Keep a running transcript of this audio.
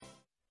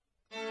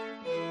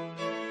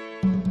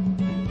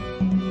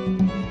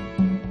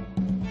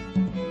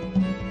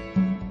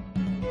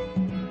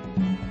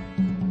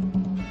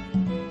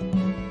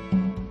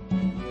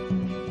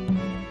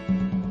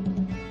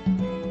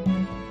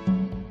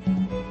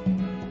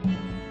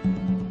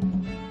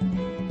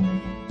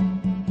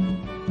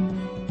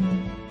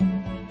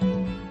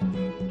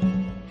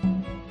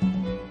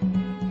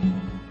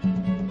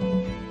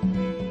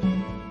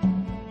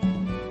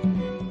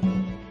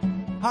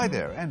Hi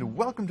there, and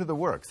welcome to The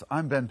Works.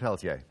 I'm Ben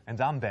Peltier.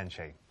 And I'm Ben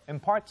Shea. In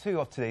part 2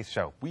 of today's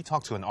show, we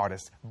talk to an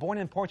artist born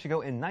in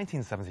Portugal in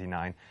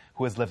 1979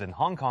 who has lived in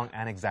Hong Kong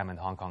and examined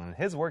Hong Kong and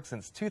his work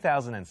since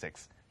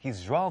 2006. He's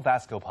João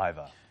Vasco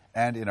Paiva.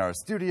 And in our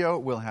studio,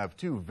 we'll have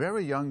two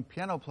very young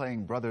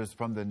piano-playing brothers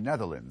from the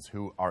Netherlands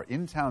who are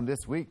in town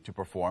this week to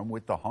perform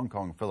with the Hong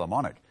Kong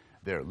Philharmonic.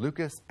 They're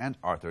Lucas and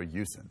Arthur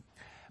Jussen.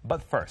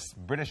 But first,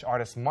 British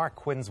artist Marc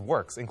Quinn's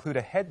works include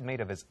a head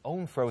made of his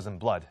own frozen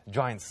blood,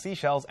 giant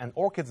seashells and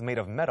orchids made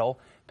of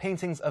metal,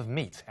 paintings of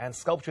meat, and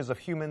sculptures of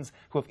humans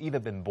who have either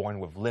been born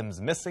with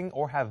limbs missing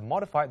or have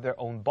modified their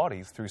own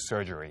bodies through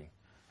surgery.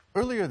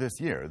 Earlier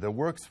this year, the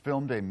Works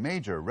filmed a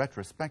major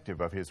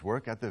retrospective of his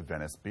work at the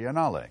Venice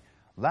Biennale.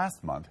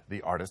 Last month,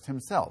 the artist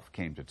himself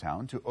came to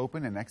town to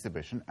open an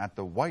exhibition at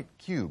the White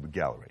Cube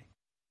Gallery.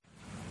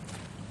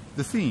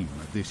 The theme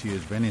of this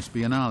year's Venice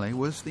Biennale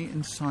was the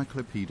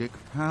encyclopedic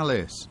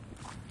palace.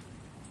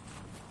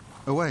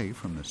 Away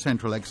from the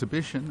central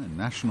exhibition and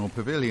national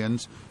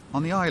pavilions,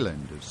 on the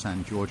island of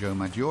San Giorgio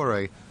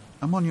Maggiore,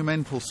 a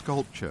monumental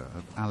sculpture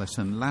of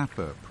Alison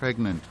Lapper,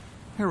 pregnant,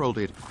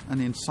 heralded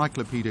an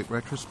encyclopedic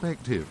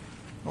retrospective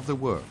of the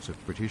works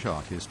of British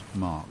artist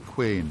Marc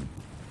Quinn.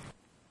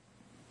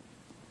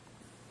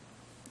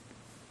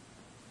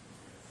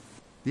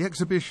 The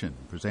exhibition,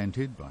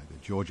 presented by the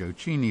Giorgio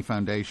Cini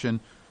Foundation,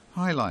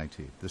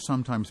 highlighted the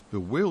sometimes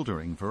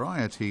bewildering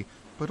variety,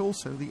 but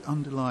also the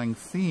underlying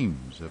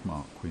themes of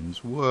Marc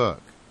Quinn's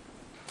work.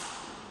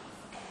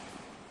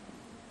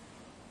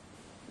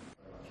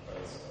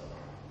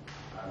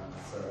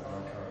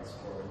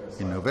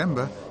 In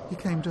November, he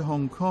came to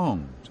Hong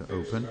Kong to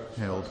open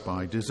Held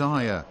by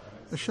Desire,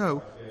 a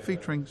show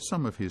featuring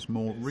some of his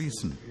more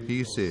recent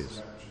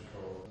pieces.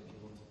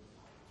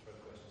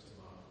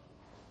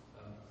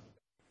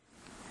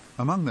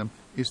 Among them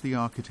is The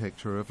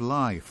Architecture of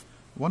Life,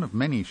 one of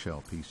many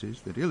shell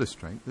pieces that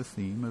illustrate the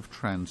theme of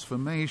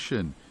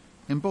transformation,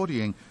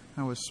 embodying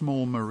how a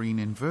small marine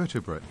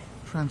invertebrate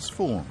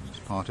transforms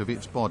part of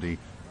its body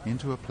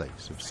into a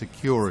place of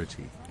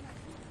security.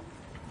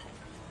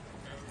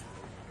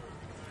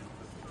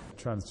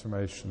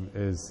 Transformation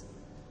is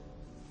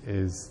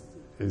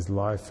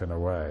life in a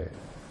way.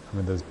 I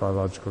mean, there's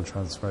biological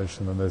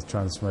transformation, and there's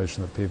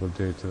transformation that people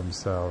do to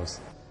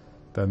themselves.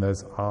 Then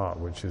there's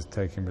art, which is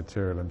taking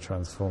material and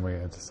transforming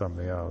it into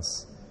something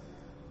else.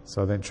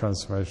 So I think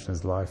transformation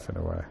is life in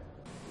a way.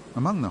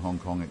 Among the Hong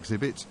Kong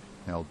exhibits,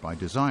 Held by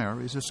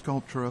Desire is a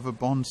sculpture of a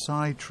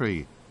bonsai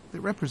tree that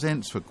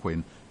represents for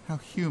Quinn how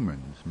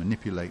humans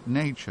manipulate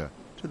nature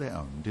to their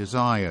own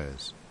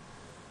desires.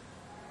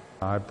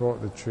 I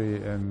bought the tree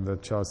in the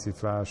Chelsea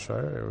Flower Show.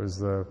 It was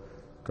the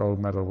gold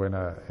medal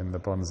winner in the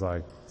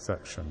bonsai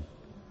section.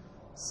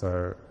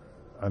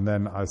 And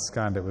then I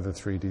scanned it with a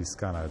 3D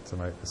scanner to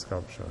make the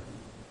sculpture.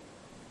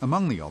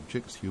 Among the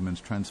objects humans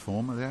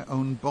transform are their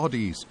own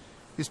bodies.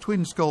 His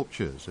twin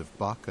sculptures of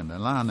Buck and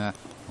Alana,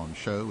 on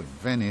show in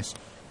Venice,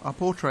 are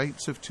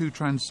portraits of two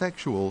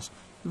transsexuals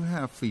who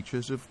have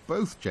features of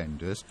both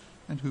genders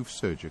and who've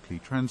surgically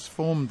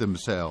transformed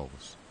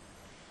themselves.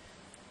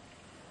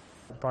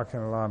 Buck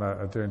and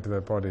Alana are doing to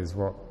their bodies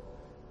what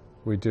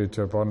we do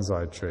to a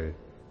bonsai tree,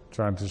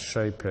 trying to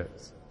shape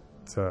it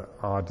to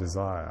our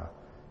desire,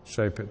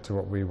 shape it to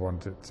what we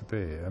want it to be.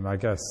 And I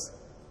guess,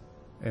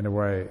 in a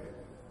way,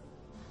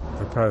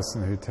 the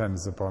person who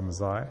tends the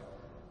bonsai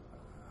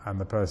and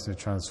the person who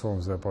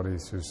transforms their body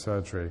through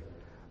surgery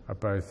are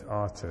both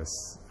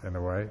artists in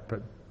a way,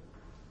 but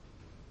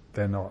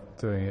they're not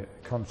doing it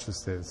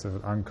consciously. It's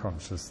an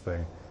unconscious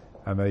thing,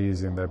 and they're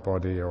using their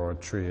body or a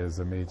tree as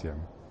a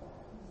medium.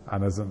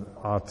 And as an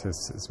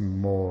artist, it's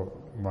more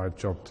my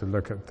job to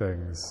look at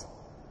things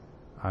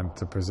and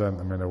to present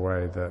them in a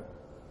way that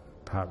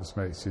perhaps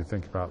makes you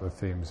think about the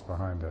themes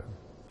behind it.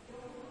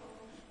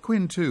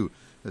 Quinn, too,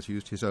 has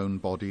used his own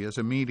body as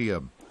a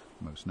medium,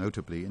 most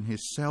notably in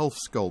his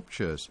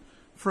self-sculptures,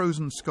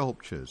 frozen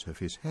sculptures of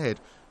his head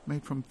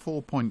made from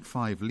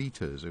 4.5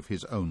 litres of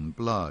his own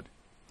blood.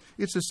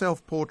 It's a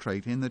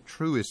self-portrait in the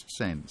truest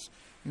sense,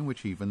 in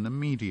which even the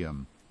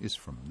medium is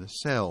from the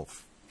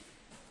self.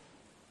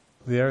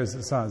 The areas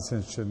that sounds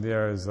interesting, the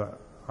areas that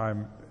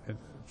I'm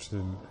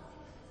interested in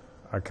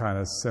are kind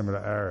of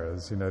similar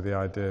areas, you know, the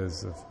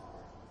ideas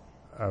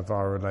of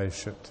our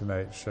relationship to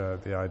nature,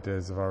 the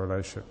ideas of our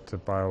relationship to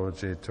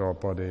biology, to our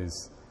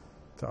bodies,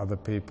 to other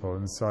people.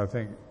 And so I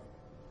think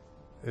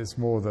it's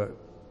more that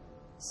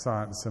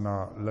science and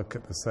art look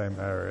at the same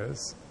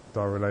areas,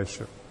 our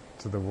relationship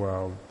to the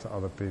world, to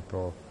other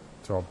people,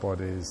 to our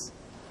bodies.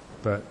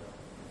 But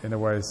in a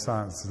way,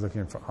 science is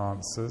looking for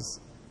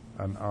answers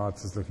and art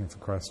is looking for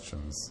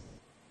questions.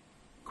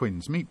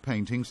 Quinn's meat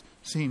paintings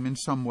seem in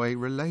some way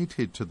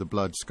related to the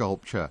blood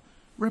sculpture,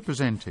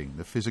 representing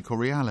the physical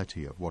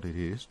reality of what it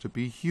is to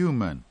be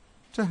human,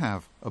 to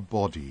have a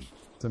body.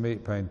 The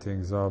meat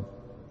paintings are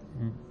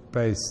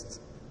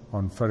based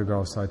on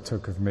photographs I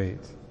took of meat,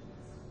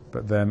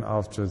 but then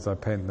afterwards I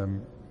paint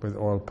them with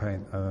oil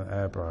paint and an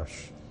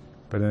airbrush,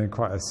 but in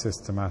quite a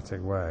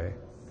systematic way,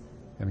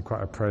 in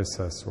quite a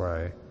processed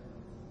way.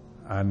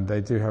 And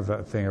they do have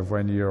that thing of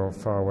when you're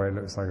far away it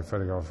looks like a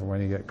photograph, and when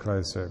you get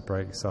closer it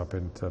breaks up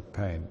into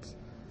paint.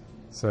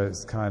 So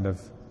it's kind of,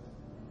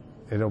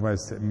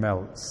 it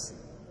melts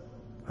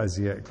as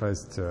you get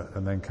close to it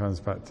and then comes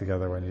back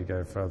together when you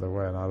go further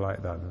away. And I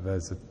like that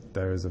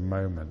there is a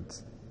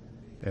moment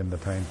in the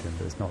painting,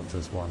 but it's not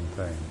just one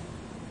thing.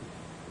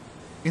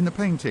 In the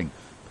painting,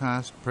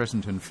 past,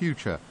 present and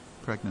future,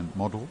 pregnant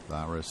model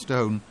Lara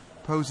Stone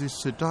poses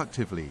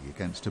seductively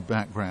against a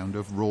background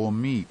of raw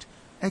meat,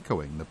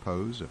 echoing the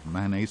pose of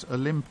Manet's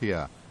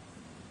Olympia.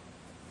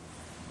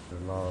 The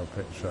Lara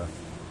picture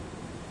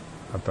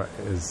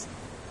is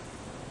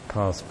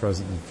past,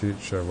 present and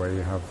future, where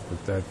you have the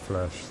dead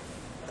flesh,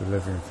 the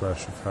living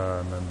flesh of her,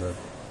 and then the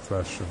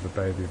flesh of the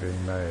baby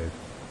being made.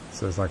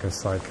 So it's like a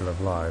cycle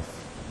of life.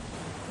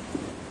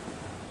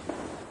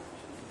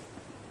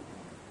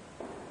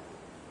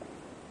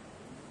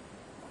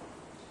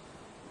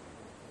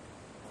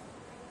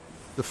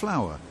 The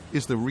flower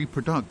is the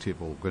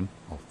reproductive organ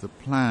of the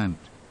plant.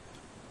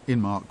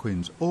 In Marc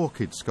Quinn's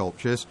orchid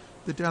sculptures,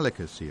 the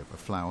delicacy of a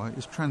flower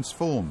is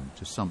transformed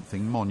to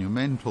something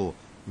monumental,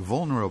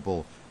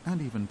 vulnerable,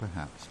 and even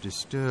perhaps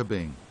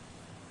disturbing.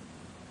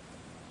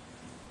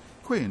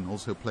 Quinn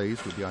also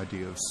plays with the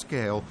idea of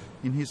scale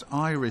in his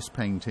iris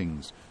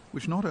paintings,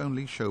 which not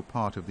only show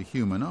part of the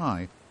human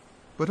eye,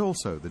 but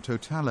also the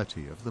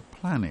totality of the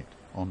planet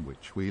on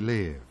which we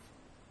live.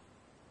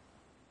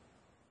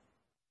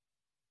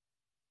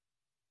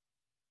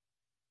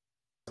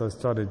 I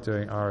started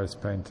doing iris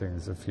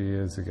paintings a few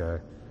years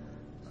ago,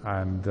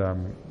 and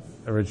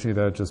originally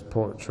they were just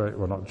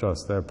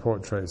they're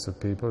portraits of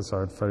people,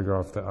 so I'd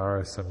photograph the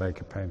iris and make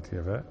a painting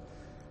of it.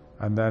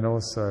 And then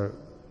also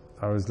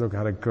I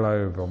had a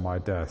globe on my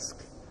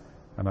desk,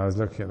 and I was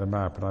looking at the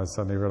map, and I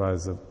suddenly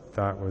realized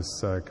that was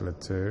circular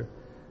too,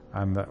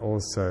 and that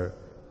also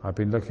I've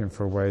been looking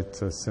for a way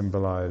to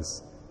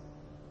symbolize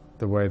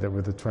the way that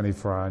with the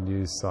 24-hour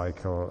news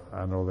cycle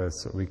and all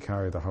this, we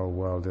carry the whole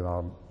world in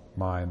our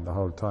mind the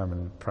whole time,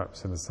 and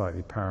perhaps in a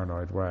slightly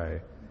paranoid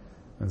way.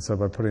 And so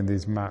by putting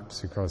these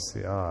maps across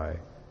the eye,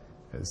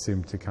 it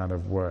seemed to kind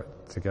of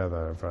work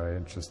together very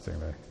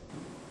interestingly.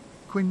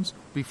 Quinn's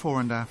Before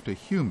and After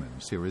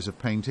Human series of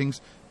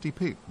paintings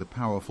depict the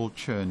powerful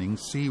churning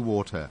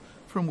seawater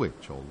from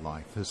which all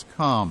life has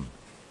come.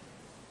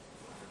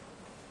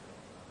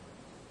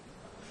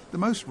 The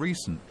most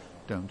recent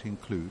don't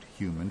include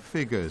human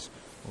figures,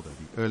 although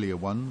the earlier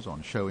ones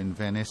on show in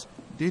Venice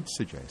did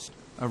suggest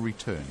a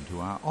return to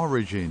our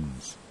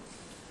origins.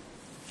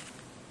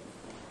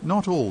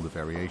 Not all the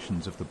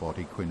variations of the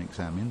body Quinn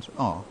examines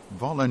are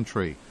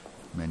voluntary.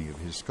 Many of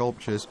his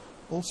sculptures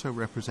also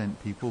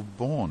represent people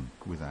born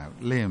without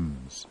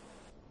limbs.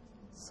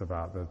 It's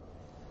about the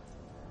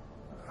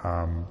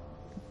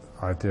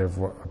idea of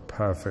what a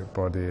perfect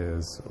body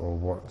is,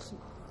 or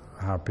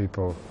how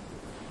people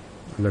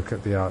look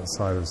at the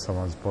outside of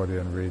someone's body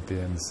and read the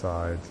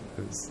inside.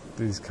 It's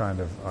these kind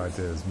of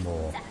ideas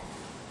more.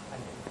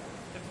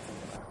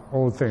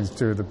 All things to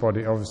do with the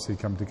body obviously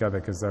come together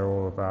because they're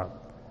all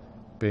about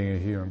being a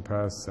human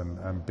person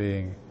and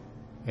being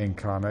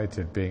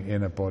incarnated, being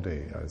in a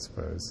body, I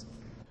suppose.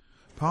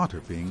 Part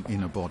of being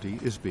in a body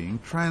is being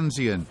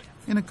transient,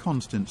 in a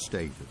constant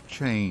state of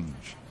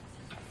change.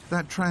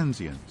 That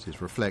transience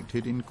is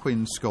reflected in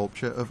Quinn's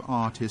sculpture of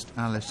artist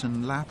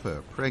Alison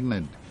Lapper,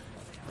 pregnant.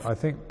 I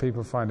think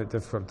people find it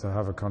difficult to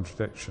have a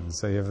contradiction.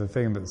 So you have the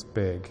thing that's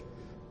big,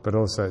 but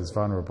also it's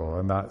vulnerable,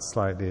 and that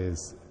slightly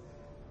is,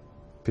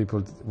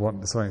 people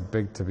want something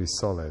big to be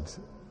solid,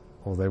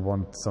 or they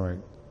want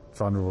something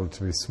vulnerable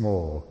to be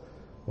small,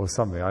 or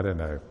something, I don't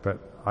know. But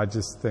I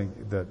just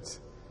think that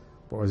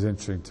what was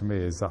interesting to me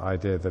is the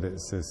idea that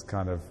it's this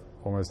kind of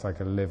almost like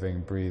a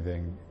living,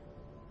 breathing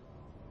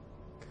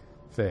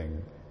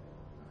thing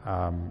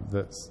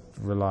that's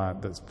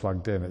reliant, that's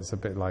plugged in. It's a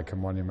bit like a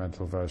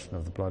monumental version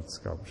of the blood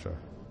sculpture.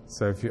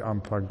 So if you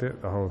unplugged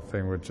it, the whole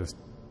thing would just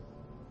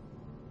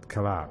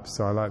collapse.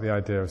 So I like the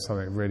idea of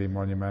something really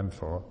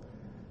monumental,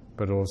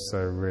 but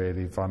also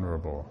really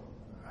vulnerable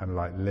and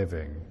like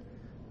living,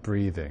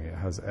 breathing. It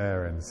has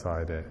air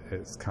inside it.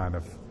 It's kind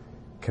of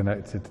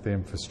connected to the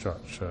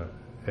infrastructure.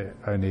 It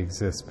only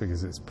exists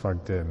because it's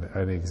plugged in. It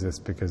only exists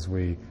because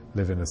we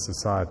live in a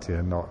society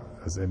and not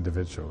as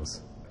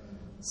individuals.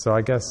 So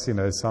I guess,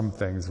 some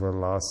things will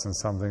last and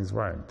some things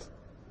won't.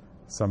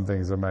 Some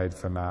things are made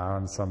for now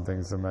and some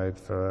things are made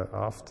for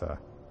after.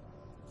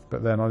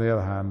 But then on the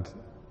other hand,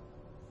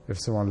 if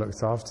someone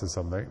looks after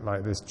something,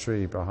 like this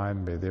tree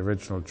behind me, the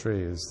original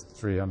tree is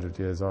 300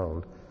 years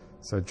old,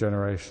 so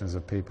generations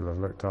of people have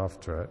looked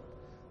after it.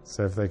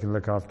 So if they can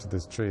look after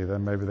this tree,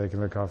 then maybe they can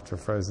look after a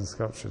frozen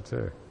sculpture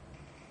too.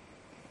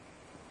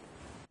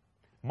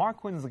 Marc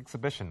Quinn's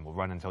exhibition will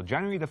run until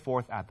January the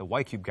 4th at the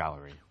White Cube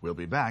Gallery. We'll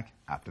be back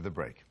after the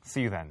break.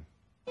 See you then.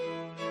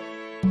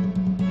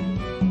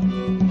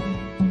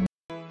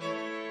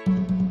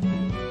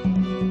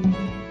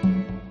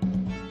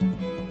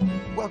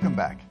 Welcome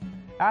back.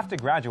 After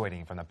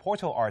graduating from the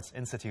Porto Arts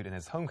Institute in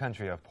his home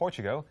country of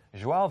Portugal,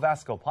 João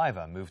Vasco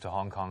Paiva moved to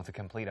Hong Kong to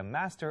complete a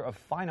Master of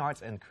Fine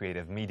Arts in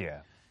Creative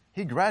Media.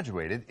 He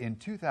graduated in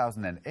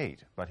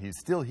 2008, but he's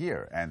still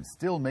here and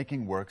still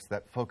making works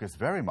that focus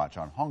very much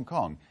on Hong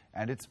Kong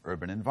and its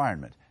urban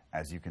environment,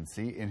 as you can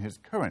see in his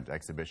current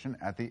exhibition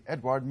at the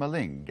Edouard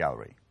Maling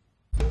Gallery.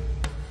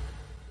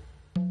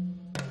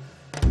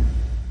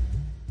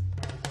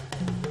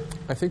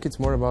 I think it's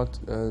more about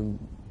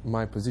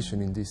my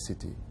position in this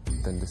city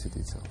than the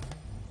city itself.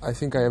 I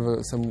think I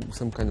have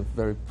some kind of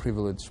very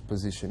privileged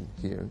position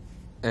here,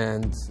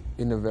 and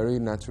in a very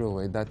natural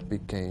way that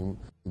became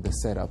the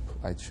setup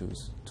I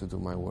choose to do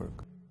my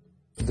work.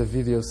 The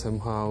video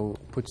somehow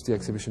puts the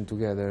exhibition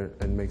together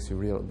and makes you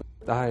real.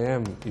 I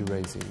am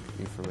erasing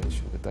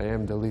information, but I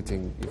am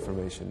deleting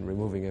information,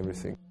 removing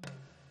everything.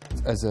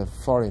 As a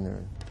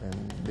foreigner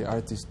and the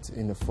artist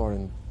in a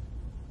foreign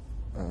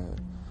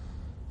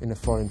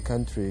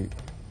country,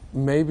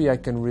 maybe I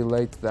can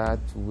relate that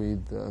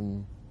with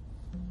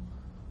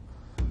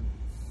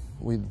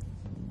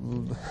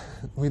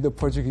the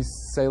Portuguese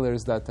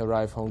sailors that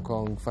arrived Hong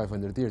Kong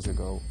 500 years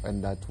ago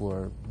and that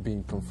were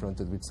being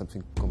confronted with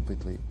something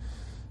completely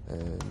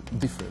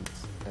different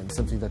and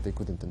something that they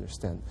couldn't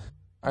understand.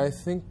 I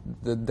think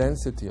the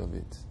density of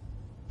it,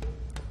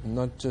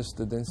 not just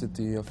the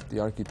density of the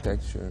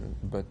architecture,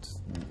 but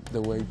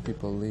the way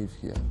people live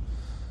here,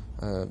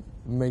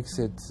 makes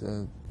it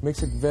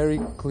very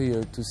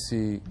clear to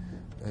see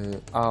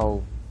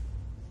how,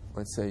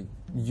 let's say,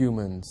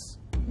 humans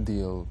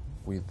deal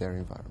with their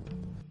environment.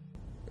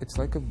 It's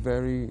like a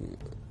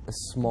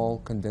small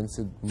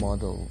condensed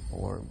model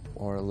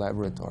or a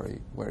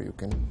laboratory where you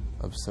can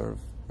observe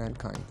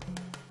mankind.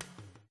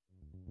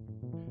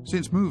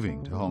 Since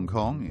moving to Hong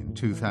Kong in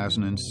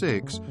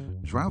 2006,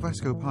 João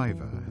Vasco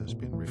Paiva has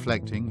been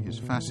reflecting his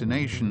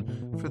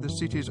fascination for the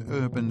city's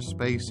urban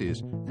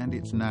spaces and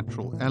its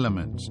natural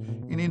elements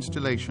in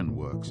installation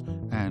works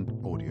and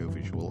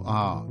audiovisual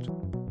art.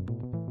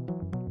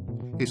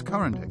 His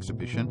current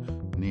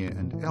exhibition, Near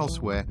and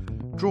Elsewhere,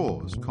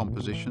 draws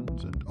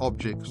compositions and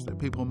objects that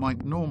people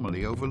might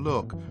normally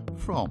overlook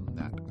from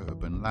that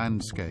urban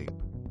landscape.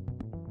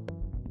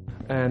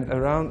 And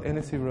around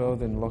Hennessy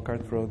Road and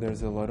Lockhart Road,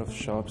 there's a lot of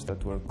shops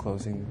that were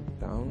closing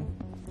down.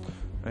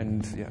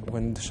 And yeah,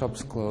 when the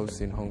shops close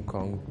in Hong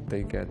Kong,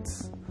 they get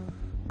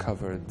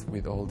covered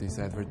with all this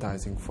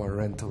advertising for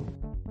rental.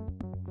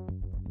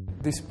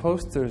 These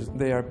posters,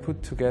 they are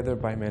put together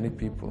by many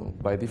people,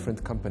 by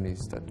different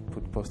companies that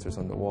put posters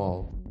on the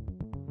wall.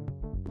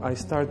 I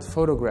start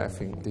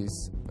photographing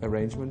these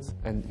arrangements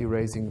and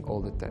erasing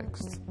all the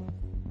text.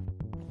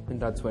 And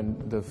that's when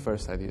the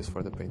first ideas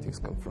for the paintings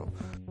come from.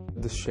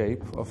 The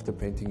shape of the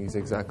painting is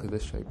exactly the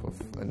shape of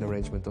an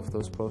arrangement of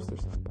those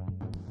posters.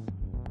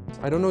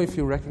 I don't know if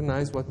you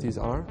recognize what these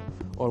are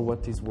or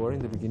what these were in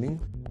the beginning.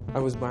 I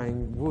was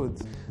buying wood,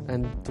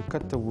 and to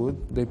cut the wood,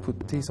 they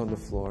put these on the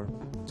floor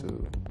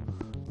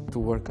to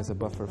work as a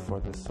buffer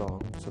for the saw,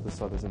 so the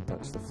saw doesn't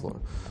touch the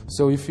floor.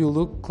 So if you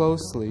look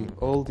closely,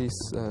 all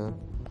these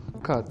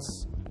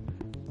cuts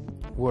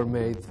were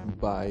made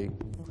by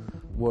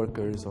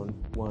workers on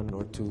 1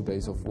 or 2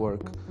 days of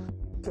work.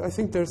 I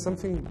think there's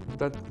something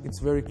that it's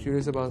very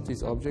curious about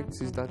these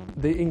objects is that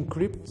they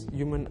encrypt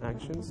human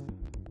actions.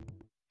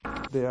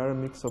 They are a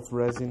mix of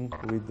resin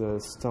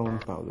with stone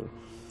powder.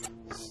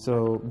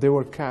 So they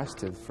were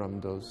casted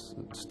from those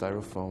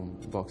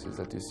styrofoam boxes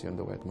that you see on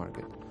the wet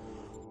market.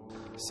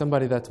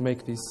 Somebody that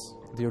make the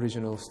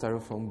original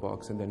styrofoam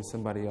box, and then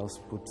somebody else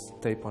puts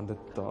tape on the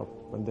top,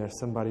 and there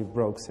somebody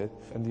breaks it.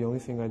 And the only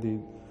thing I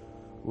did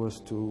was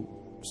to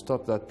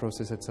stop that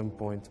process at some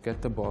point,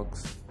 get the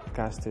box,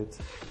 cast it,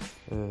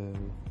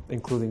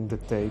 including the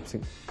tapes,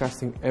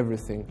 casting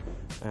everything,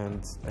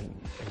 and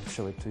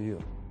show it to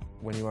you.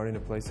 When you are in a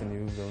place and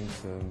you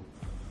don't,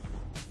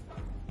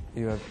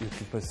 you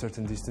keep a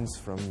certain distance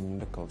from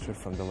the culture,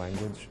 from the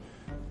language,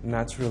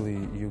 naturally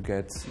you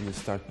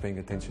start paying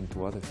attention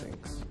to other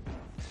things,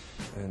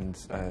 and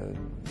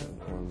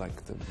or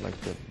like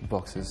the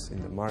boxes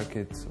in the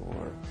market,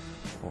 or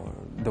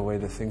the way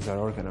the things are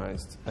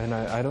organized. And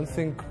I don't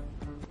think.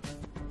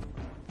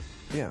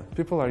 Yeah,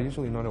 people are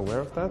usually not aware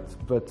of that,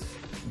 but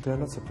they're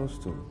not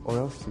supposed to, or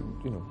else,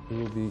 you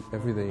will be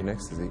every day in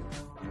ecstasy.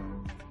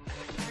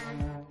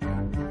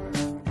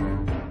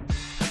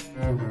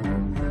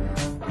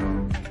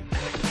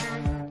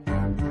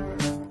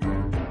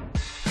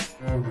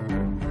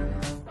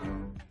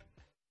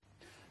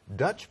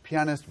 Dutch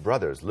pianist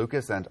brothers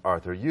Lucas and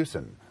Arthur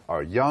Jussen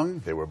are young.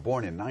 They were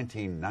born in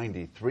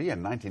 1993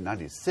 and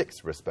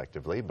 1996,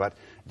 respectively, but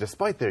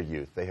despite their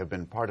youth, they have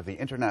been part of the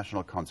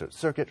international concert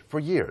circuit for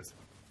years.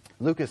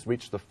 Lucas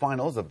reached the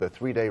finals of the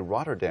 3-day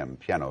Rotterdam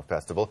Piano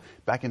Festival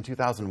back in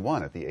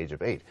 2001 at the age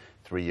of 8.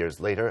 3 years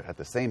later, at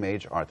the same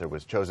age, Arthur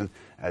was chosen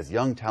as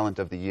Young Talent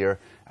of the Year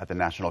at the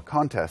national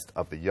contest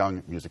of the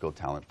Young Musical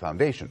Talent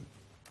Foundation.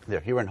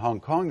 They're here in Hong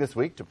Kong this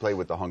week to play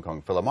with the Hong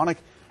Kong Philharmonic,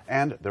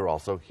 and they're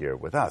also here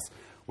with us.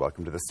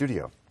 Welcome to the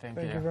studio. Thank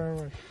you very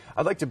much.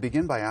 I'd like to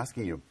begin by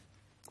asking you,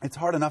 it's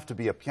hard enough to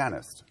be a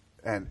pianist,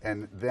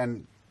 and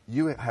then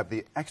you have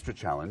the extra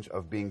challenge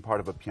of being part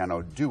of a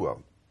piano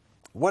duo.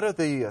 What are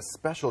the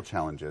special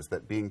challenges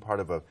that being part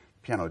of a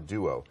piano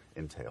duo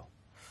entail?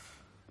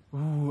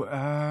 Ooh,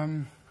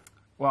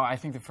 well, I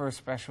think the first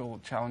special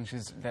challenge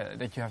is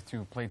that you have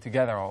to play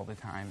together all the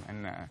time,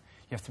 and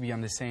you have to be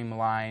on the same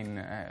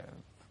line,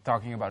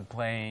 talking about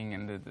playing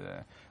and the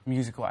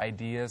musical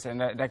ideas,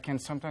 and that can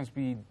sometimes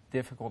be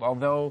difficult.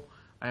 Although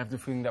I have the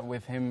feeling that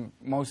with him,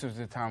 most of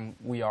the time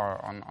we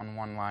are on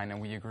one line and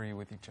we agree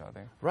with each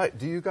other. Right.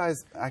 Do you guys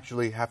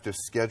actually have to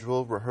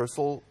schedule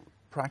rehearsal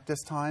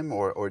practice time,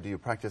 or do you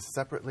practice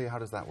separately? How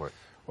does that work?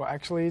 Well,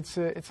 actually, it's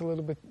a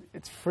little bit.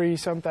 It's free.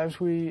 Sometimes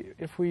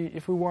if we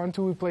want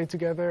to, we play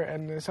together,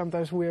 and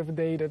sometimes we have a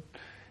day that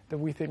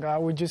we think,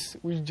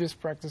 we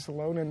just practice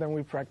alone, and then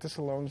we practice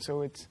alone.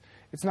 So it's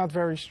not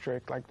very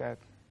strict like that.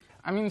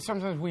 I mean,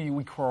 sometimes we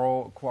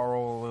quarrel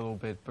a little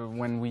bit, but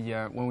when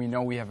we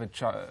know we have a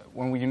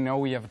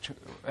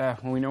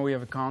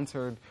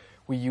concert,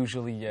 we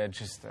usually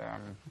just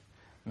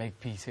make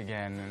peace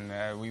again,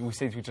 and we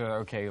say to each other,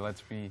 okay,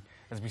 let's be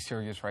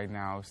serious right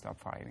now, stop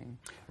fighting.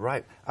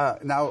 Right.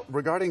 Now,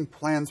 regarding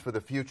plans for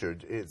the future,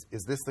 is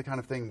this the kind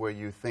of thing where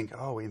you think,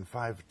 oh, in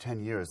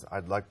 5-10 years,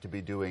 I'd like to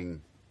be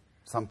doing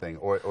something,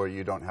 or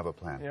you don't have a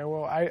plan? Yeah,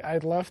 well,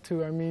 I'd love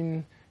to. I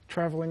mean,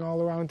 traveling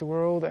all around the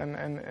world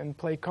and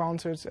play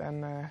concerts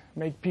and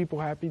make people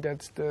happy,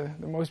 that's the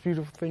most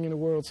beautiful thing in the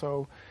world.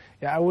 So,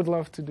 yeah, I would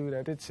love to do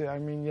that. I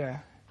mean, yeah,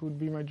 it would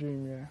be my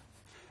dream, yeah.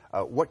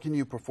 What can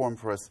you perform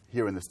for us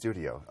here in the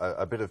studio?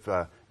 A bit of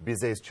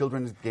Bizet's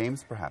children's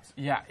games, perhaps?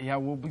 Yeah,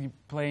 we'll be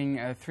playing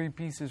 3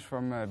 pieces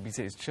from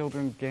Bizet's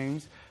children's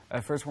games.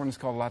 First one is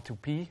called La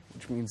Toupie,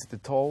 which means the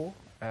toll.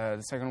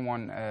 The second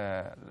one,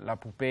 La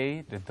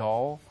Poupée, the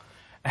doll.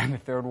 And the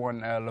third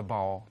one, Le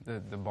Ball,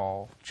 the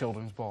ball,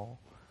 children's ball.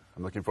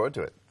 I'm looking forward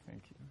to it.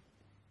 Thank you.